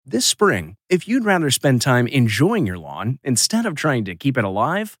This spring, if you'd rather spend time enjoying your lawn instead of trying to keep it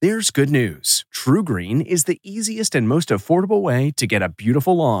alive, there's good news. True Green is the easiest and most affordable way to get a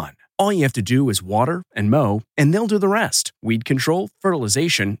beautiful lawn. All you have to do is water and mow, and they'll do the rest. Weed control,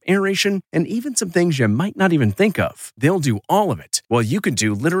 fertilization, aeration, and even some things you might not even think of. They'll do all of it, while you can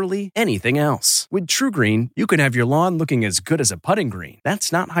do literally anything else. With True Green, you can have your lawn looking as good as a putting green.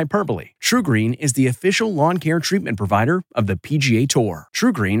 That's not hyperbole. True Green is the official lawn care treatment provider of the PGA Tour.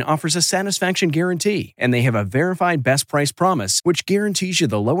 True Green offers a satisfaction guarantee, and they have a verified best price promise, which guarantees you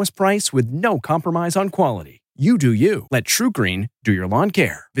the lowest price with no compromise on quality. You do you. Let True Green do your lawn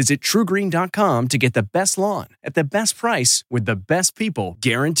care. Visit truegreen.com to get the best lawn at the best price with the best people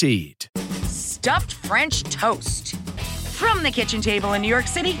guaranteed. Stuffed French toast. From the kitchen table in New York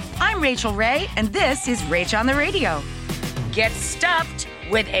City, I'm Rachael Ray, and this is Rach on the Radio. Get stuffed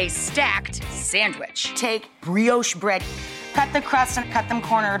with a stacked sandwich. Take brioche bread, cut the crust and cut them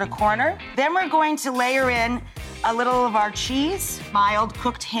corner to corner. Then we're going to layer in a little of our cheese, mild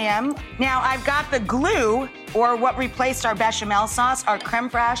cooked ham. Now I've got the glue, or what replaced our bechamel sauce, our creme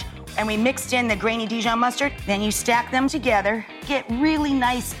fraiche, and we mixed in the grainy Dijon mustard. Then you stack them together, get really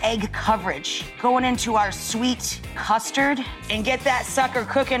nice egg coverage going into our sweet custard, and get that sucker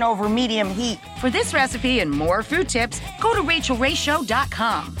cooking over medium heat. For this recipe and more food tips, go to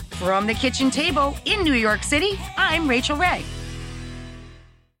RachelRayShow.com. From the kitchen table in New York City, I'm Rachael Ray.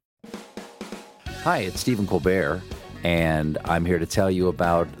 Hi, it's Stephen Colbert, and I'm here to tell you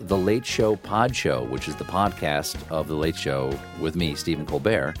about The Late Show Pod Show, which is the podcast of The Late Show with me, Stephen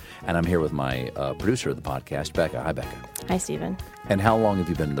Colbert, and I'm here with my producer of the podcast, Becca. Hi, Becca. Hi, Stephen. And how long have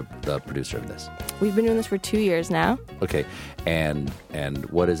you been the producer of this? We've been doing this for 2 years now. Okay, and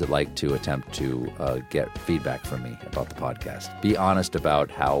what is it like to attempt to get feedback from me about the podcast? Be honest about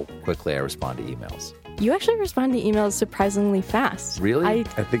how quickly I respond to emails. You actually respond to emails surprisingly fast. Really?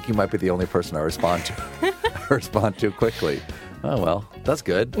 I think you might be the only person I respond to. I respond to quickly. Oh, well, that's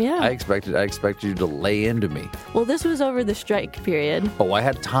good. Yeah. I expected you to lay into me. Well, this was over the strike period. Oh, I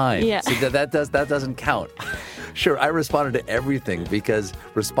had time. Yeah. See, that doesn't count. Sure, I responded to everything because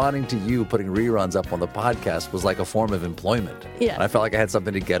responding to you putting reruns up on the podcast was like a form of employment. Yeah. And I felt like I had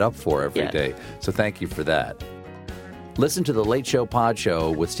something to get up for every day. So thank you for that. Listen to The Late Show Pod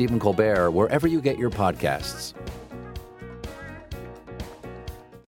Show with Stephen Colbert wherever you get your podcasts.